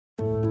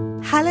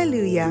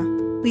Hallelujah.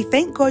 We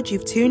thank God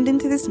you've tuned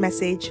into this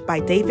message by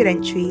David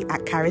Antwi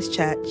at Charis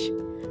Church.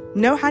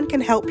 No hand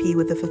can help you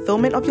with the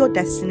fulfillment of your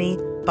destiny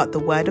but the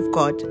Word of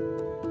God.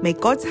 May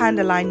God's hand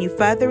align you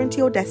further into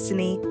your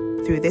destiny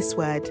through this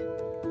word.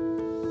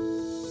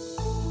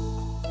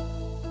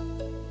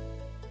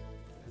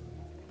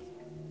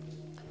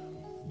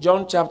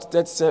 John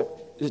chapter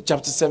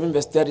 7,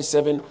 verse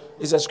 37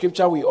 is a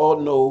scripture we all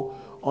know.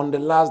 On the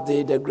last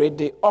day, the great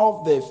day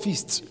of the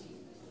feast.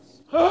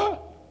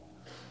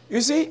 You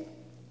see,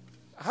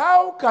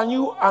 how can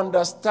you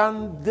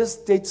understand this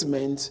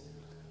statement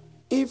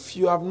if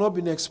you have not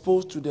been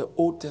exposed to the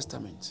Old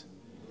Testament?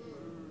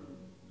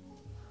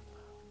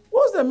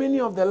 What's the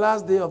meaning of the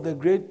last day of that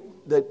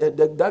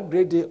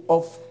great day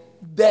of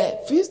the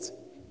feast?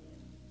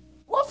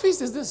 What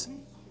feast is this?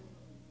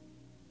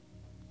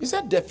 He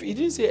said he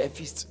didn't say a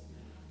feast.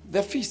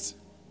 The feast.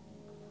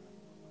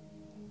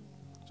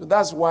 So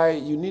that's why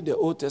you need the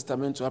Old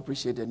Testament to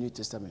appreciate the New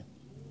Testament.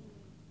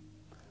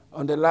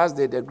 On the last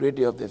day, the great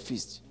day of the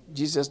feast,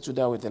 Jesus stood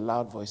out with a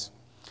loud voice.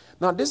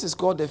 Now, this is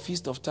called the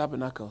Feast of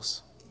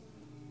Tabernacles.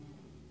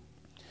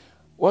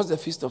 What's the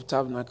Feast of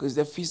Tabernacles? It's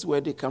the feast where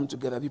they come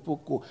together. People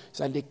go, it's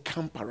like they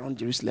camp around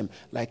Jerusalem,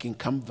 like in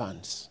camp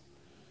vans.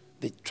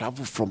 They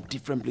travel from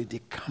different places.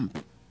 They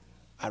camp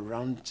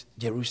around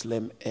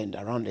Jerusalem and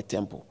around the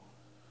temple.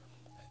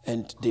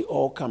 And they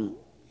all come,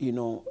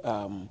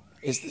 usually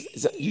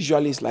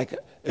it's like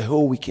a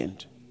whole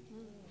weekend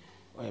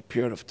or a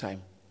period of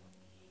time.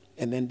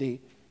 And then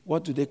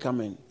what do they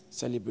come and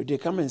celebrate? They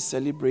come and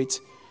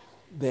celebrate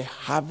the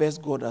harvest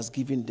God has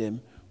given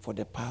them for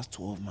the past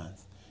 12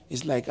 months.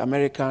 It's like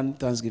American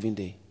Thanksgiving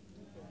Day.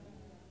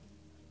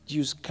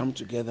 Jews come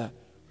together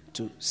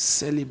to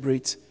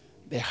celebrate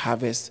the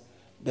harvest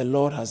the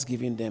Lord has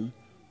given them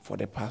for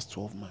the past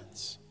 12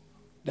 months.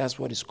 That's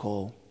what is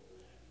called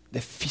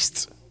the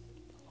Feast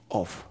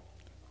of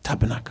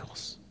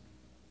Tabernacles.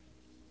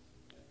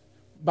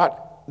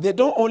 But they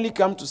don't only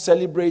come to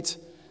celebrate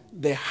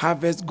the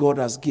harvest God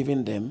has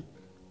given them.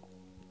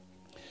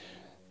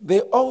 They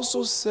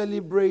also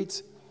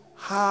celebrate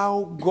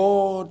how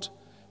God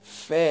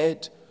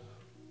fed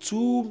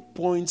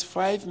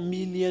 2.5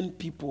 million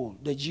people,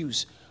 the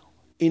Jews,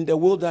 in the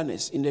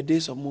wilderness in the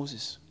days of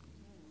Moses.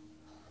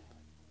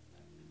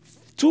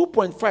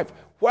 2.5.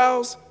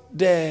 Whilst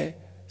the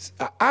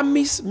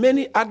armies,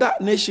 many other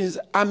nations'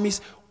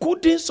 armies,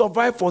 couldn't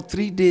survive for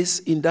 3 days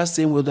in that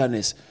same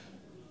wilderness.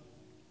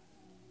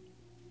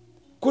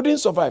 Couldn't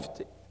survive.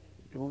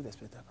 Remove the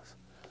spectacles.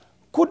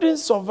 Couldn't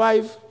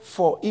survive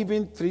for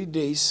even 3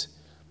 days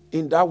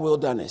in that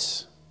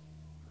wilderness.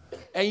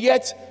 And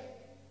yet,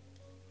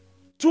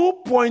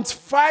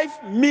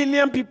 2.5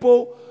 million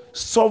people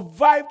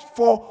survived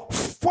for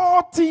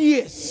 40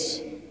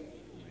 years.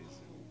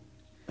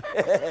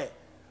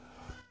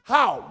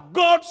 How?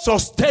 God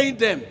sustained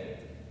them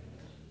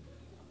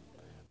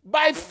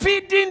by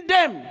feeding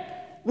them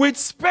with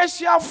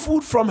special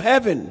food from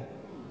heaven.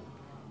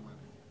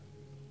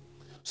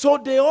 So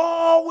they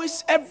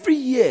always, every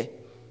year,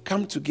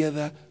 come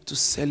together to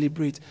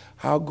celebrate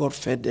how God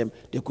fed them.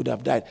 They could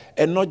have died.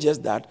 And not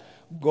just that,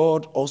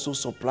 God also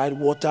supplied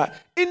water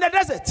in the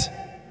desert.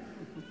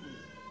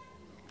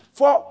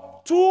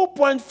 For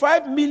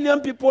 2.5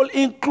 million people,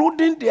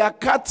 including their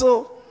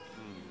cattle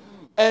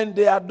and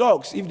their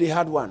dogs, if they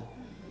had one.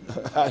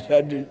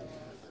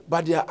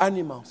 But their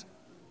animals.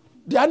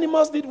 The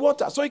animals need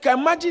water. So you can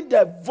imagine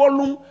the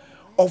volume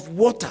of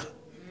water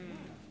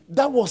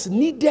that was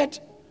needed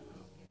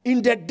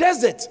in the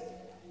desert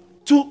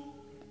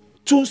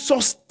to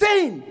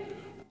sustain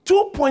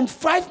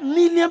 2.5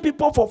 million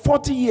people for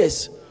 40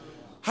 years.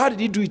 How did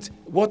he do it?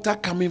 Water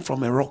coming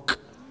from a rock.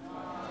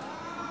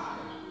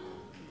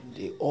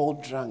 They all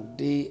drank,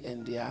 they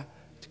and their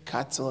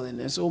cattle.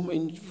 And so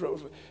in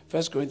 1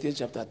 Corinthians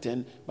chapter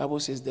 10,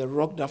 Bible says the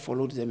rock that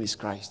followed them is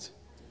Christ.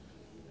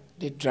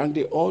 They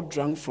all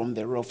drank from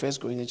the rock. 1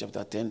 Corinthians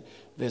chapter 10,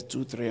 verse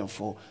 2, 3, and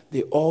 4.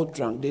 They all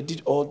drank. They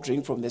did all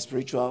drink from the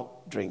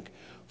spiritual drink.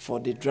 For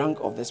they drank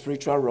of the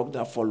spiritual rock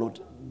that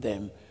followed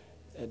them.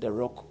 The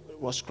rock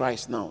was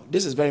Christ. Now,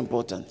 this is very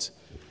important.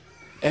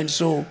 And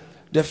so,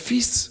 the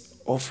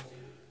Feast of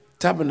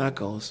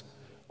Tabernacles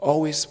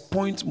always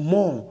point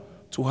more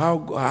to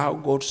how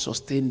God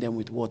sustained them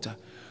with water.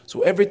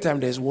 So every time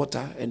there's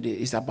water, and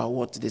it's about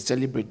what they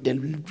celebrate, the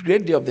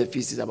great day of the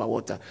feast is about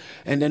water.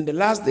 And then the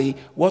last day,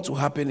 what will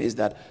happen is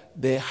that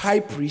the high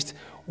priest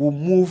will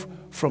move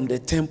from the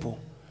temple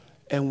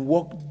and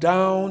walk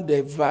down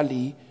the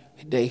valley,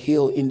 the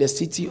hill in the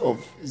city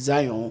of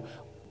Zion,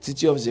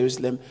 city of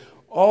Jerusalem,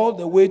 all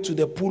the way to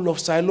the pool of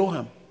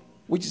Siloam,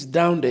 which is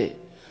down there.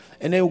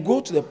 And then we'll go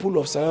to the pool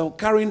of Siloam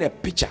carrying a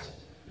pitcher,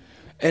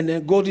 and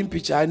a golden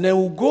pitcher, and then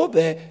we'll go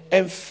there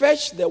and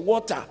fetch the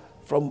water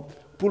from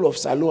pool of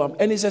Siloam,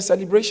 and it's a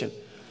celebration.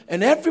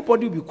 And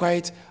everybody will be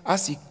quiet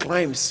as he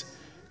comes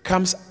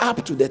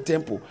up to the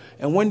temple.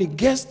 And when he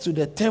gets to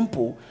the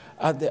temple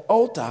at the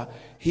altar,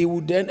 he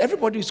will then,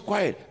 everybody is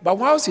quiet. But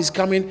whilst he's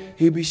coming,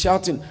 he'll be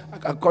shouting,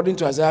 according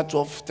to Isaiah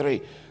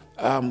 12:3.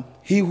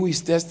 he who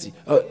is thirsty,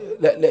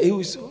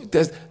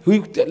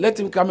 let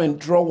him come and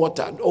draw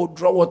water, or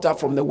draw water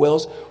from the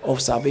wells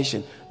of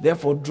salvation.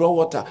 Therefore, draw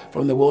water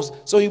from the wells.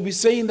 So he'll be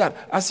saying that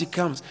as he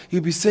comes.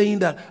 He'll be saying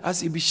that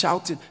as he'll be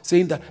shouting,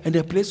 saying that, and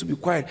the place will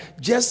be quiet.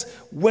 Just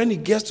when he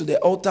gets to the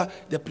altar,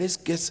 the place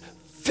gets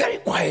very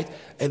quiet,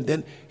 and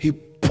then he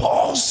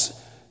pours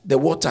the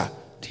water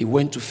he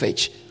went to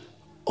fetch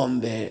on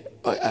the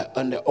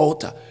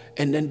altar,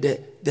 and then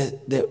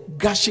the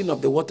gushing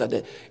of the water,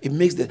 it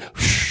makes the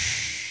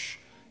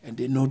and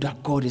they know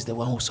that God is the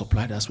one who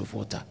supplied us with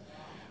water.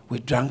 We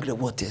drank the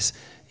waters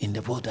in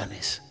the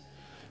wilderness.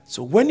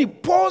 So when he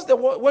pours the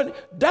water, when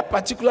that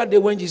particular day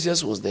when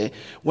Jesus was there,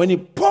 when he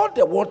poured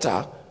the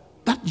water,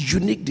 that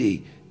unique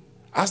day,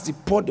 as he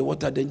poured the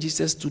water, then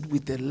Jesus stood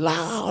with a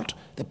loud,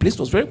 the place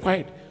was very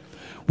quiet,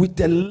 with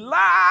a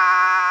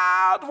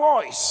loud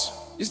voice.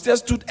 Jesus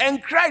stood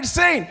and cried,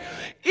 saying,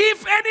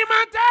 if any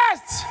man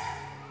thirsts,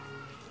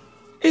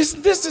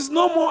 this is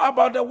no more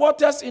about the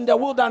waters in the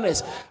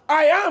wilderness.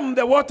 I am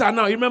the water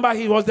now. Remember,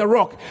 he was the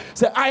rock.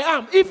 Say, I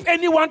am. If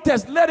anyone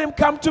thirsts, let him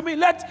come to me.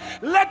 Let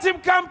him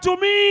come to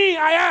me.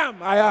 I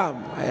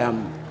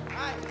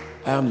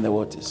am the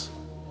waters.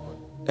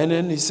 And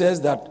then he says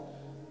that,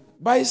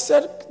 but he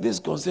said this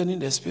concerning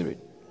the Spirit.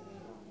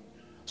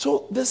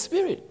 So the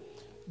Spirit,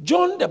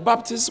 John the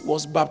Baptist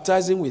was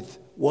baptizing with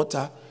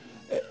water.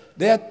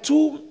 There are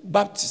two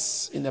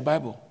Baptists in the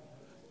Bible,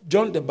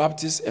 John the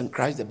Baptist and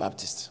Christ the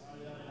Baptist.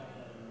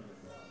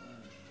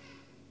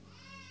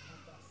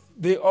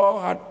 They all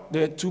had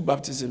their two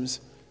baptisms.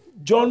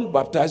 John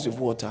baptized with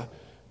water,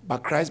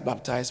 but Christ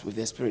baptized with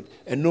the Spirit.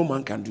 And no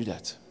man can do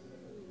that.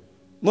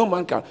 No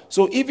man can.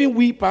 So even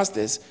we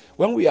pastors,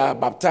 when we are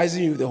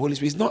baptizing you with the Holy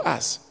Spirit, it's not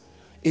us.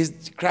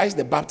 It's Christ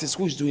the Baptist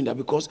who is doing that,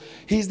 because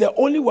he's the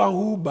only one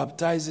who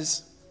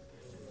baptizes.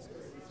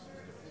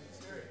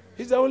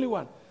 He's the only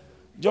one.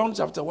 John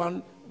chapter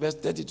 1, verse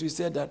 32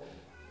 said that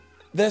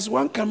there's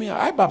one coming out.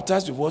 I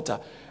baptized with water.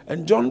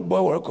 And John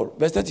bore record.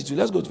 Verse 32.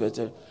 Let's go to verse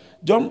 32.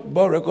 John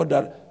bore record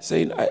that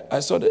saying, I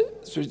saw the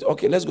Spirit.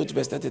 Okay, let's go to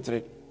verse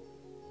 33.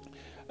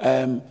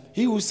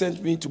 He who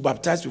sent me to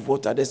baptize with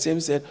water, the same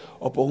said,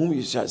 upon whom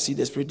you shall see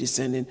the Spirit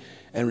descending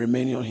and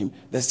remaining on him.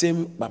 The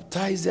same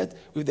baptized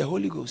with the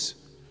Holy Ghost.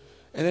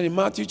 And then in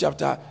Matthew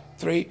chapter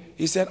 3,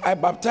 he said, I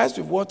baptized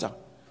with water,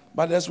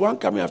 but there's one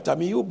coming after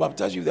me who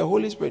baptized with the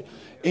Holy Spirit.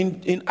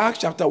 In Acts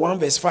chapter 1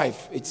 verse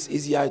 5, it's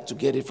easier to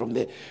get it from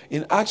there.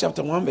 In Acts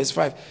chapter 1 verse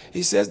 5,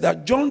 he says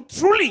that John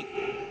truly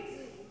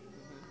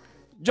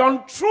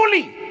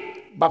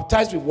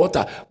baptized with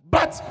water,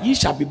 but ye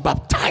shall be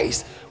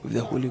baptized with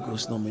the Holy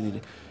Ghost no many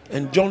days.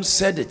 And John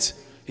said it.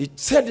 He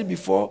said it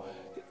before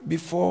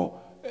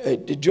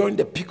during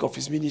the peak of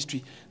his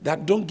ministry,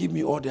 that don't give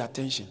me all the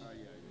attention.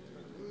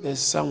 There's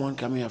someone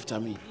coming after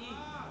me.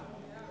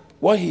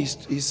 What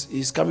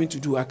he's coming to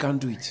do, I can't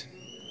do it.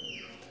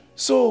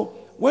 So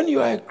when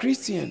you are a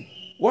Christian,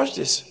 watch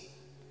this.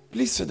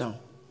 Please sit down,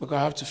 because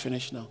I have to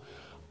finish now.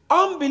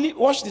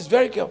 Watch this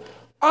very carefully.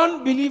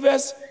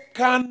 Unbelievers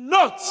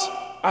cannot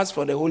ask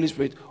for the Holy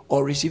Spirit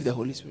or receive the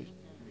Holy Spirit.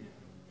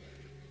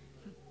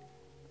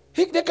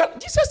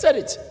 Jesus said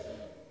it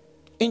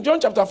in John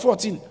chapter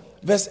 14,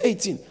 verse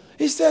 18.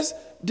 He says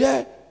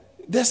the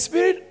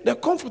Spirit, the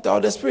Comforter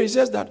or the Spirit,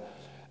 says that.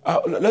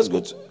 Let's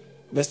go to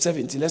verse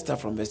 17. Let's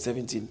start from verse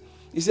 17.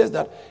 He says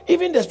that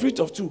even the Spirit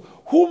of truth,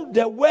 whom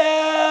the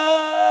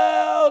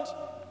world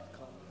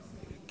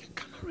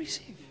cannot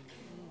receive.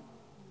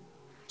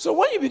 So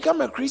when you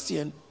become a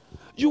Christian,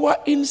 you are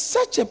in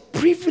such a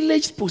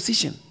privileged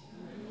position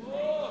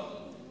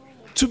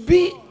to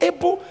be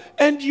able,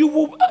 and you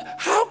will.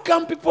 How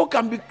come people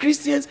can be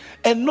Christians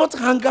and not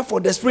hunger for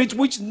the Spirit?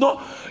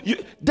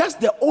 That's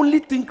the only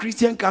thing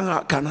Christian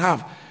can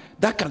have,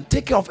 that can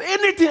take care of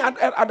anything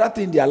other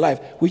thing in their life,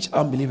 which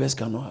unbelievers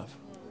cannot have.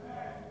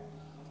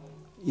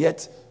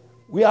 Yet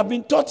we have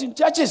been taught in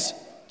churches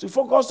to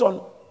focus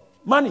on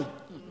money,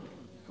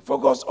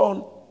 focus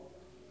on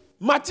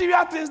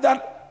material things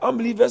that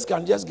unbelievers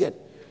can just get.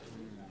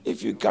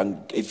 If you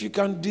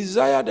can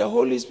desire the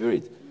Holy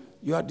Spirit,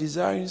 you are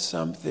desiring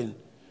something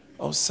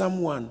or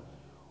someone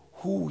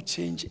who will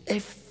change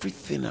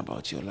everything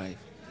about your life.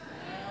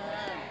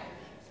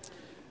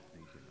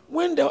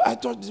 When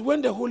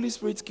the Holy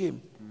Spirit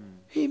came,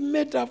 he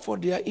made up for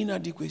their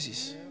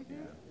inadequacies.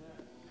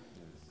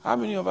 How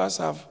many of us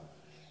have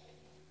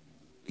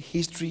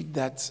history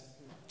that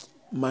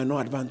might not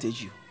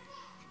advantage you?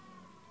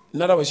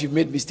 In other words, you've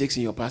made mistakes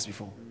in your past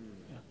before.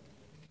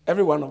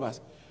 Every one of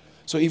us.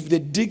 So if they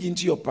dig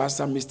into your past,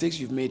 some mistakes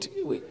you've made,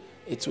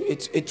 it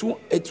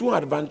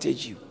won't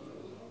advantage you.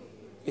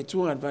 It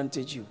won't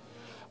advantage you.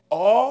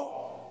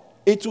 Or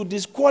it will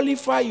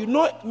disqualify you.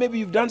 Not maybe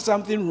you've done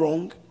something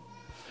wrong,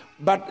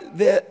 but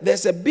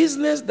there's a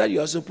business that you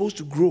are supposed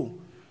to grow,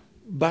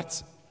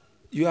 but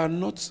you are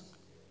not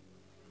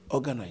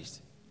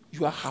organized.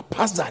 You are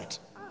haphazard.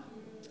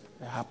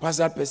 A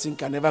haphazard person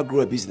can never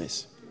grow a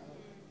business.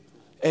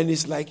 And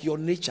it's like your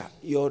nature.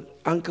 Your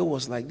uncle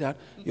was like that.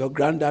 Your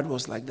granddad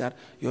was like that.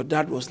 Your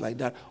dad was like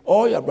that.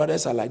 All your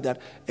brothers are like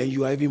that. And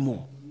you are even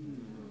more.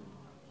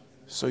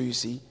 So you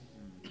see,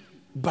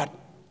 but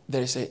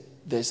there's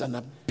an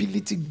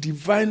ability,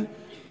 divine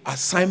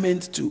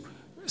assignment to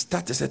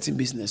start a certain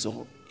business.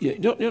 Or you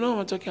know what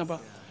I'm talking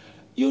about?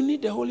 You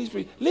need the Holy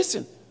Spirit.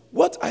 Listen,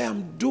 what I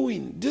am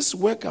doing, this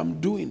work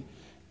I'm doing,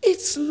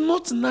 it's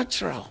not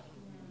natural.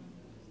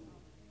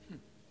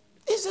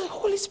 It's a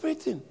Holy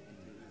Spirit thing.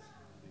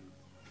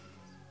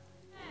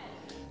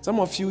 Some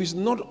of you, is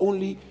not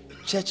only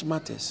church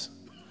matters,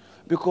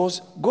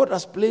 because God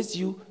has placed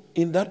you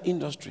in that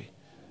industry.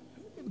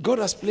 God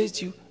has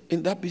placed you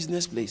in that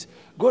business place.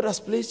 God has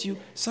placed you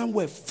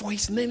somewhere for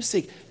his name's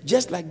sake,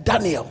 just like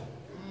Daniel.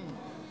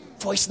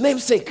 For his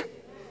name's sake.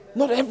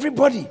 Not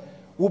everybody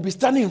will be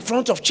standing in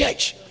front of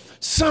church.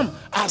 Some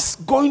are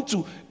going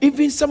to,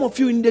 even some of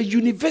you in the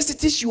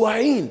universities you are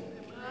in,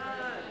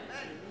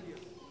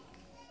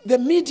 the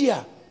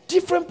media,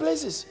 different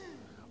places.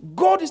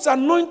 God is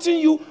anointing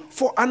you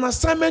for an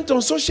assignment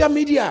on social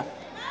media.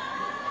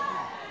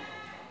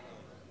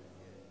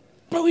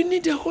 But we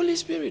need the Holy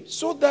Spirit,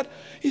 so that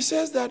he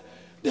says that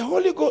the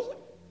Holy Ghost,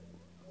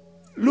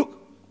 Luke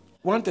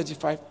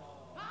 1:35,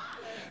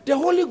 the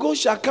Holy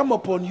Ghost shall come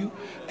upon you,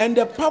 and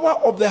the power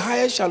of the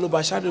highest shall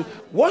overshadow you.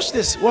 Watch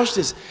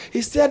this.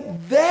 He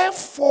said,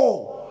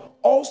 therefore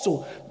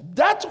also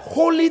that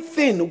holy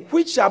thing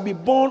which shall be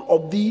born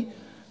of thee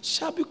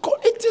shall be called.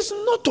 It is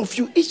not of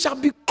you, it shall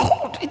be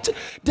called.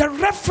 The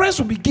reference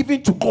will be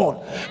given to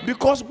God,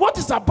 because what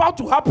is about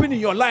to happen in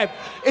your life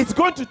is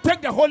going to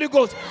take the Holy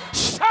Ghost.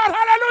 Shout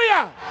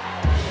hallelujah!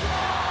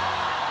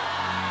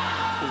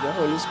 It's the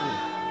Holy Spirit.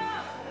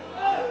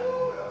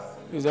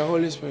 It's the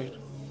Holy Spirit.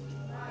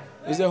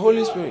 It's the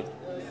Holy Spirit.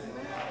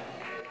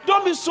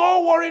 Don't be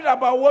so worried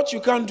about what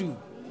you can't do.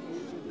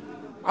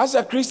 As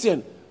a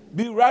Christian,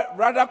 be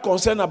rather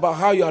concerned about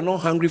how you are not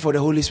hungry for the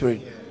Holy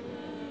Spirit.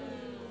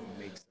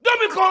 Don't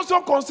be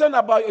so concerned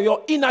about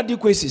your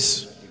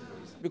inadequacies,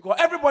 because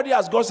everybody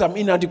has got some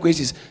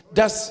inadequacies.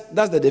 That's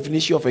the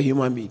definition of a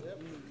human being.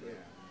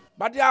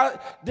 But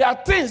there are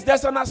things,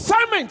 there's an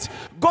assignment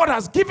God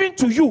has given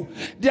to you,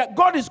 that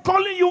God is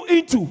calling you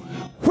into,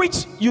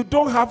 which you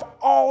don't have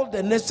all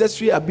the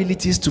necessary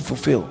abilities to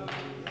fulfill.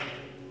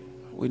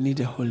 We need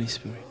the Holy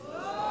Spirit.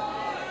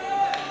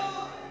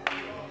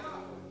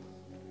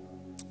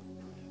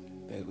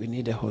 We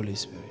need the Holy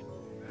Spirit.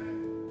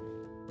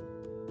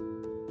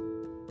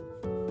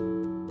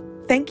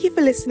 Thank you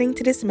for listening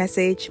to this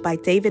message by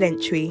David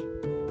Antwi.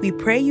 We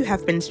pray you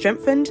have been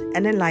strengthened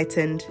and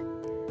enlightened.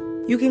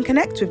 You can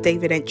connect with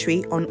David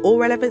Antwi on all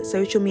relevant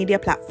social media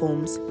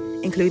platforms,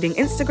 including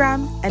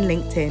Instagram and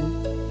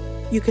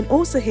LinkedIn. You can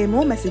also hear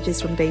more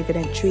messages from David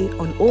Antwi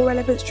on all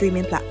relevant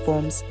streaming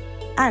platforms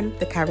and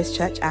the Charis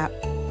Church app.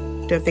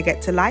 Don't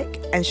forget to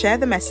like and share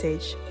the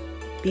message.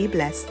 Be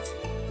blessed.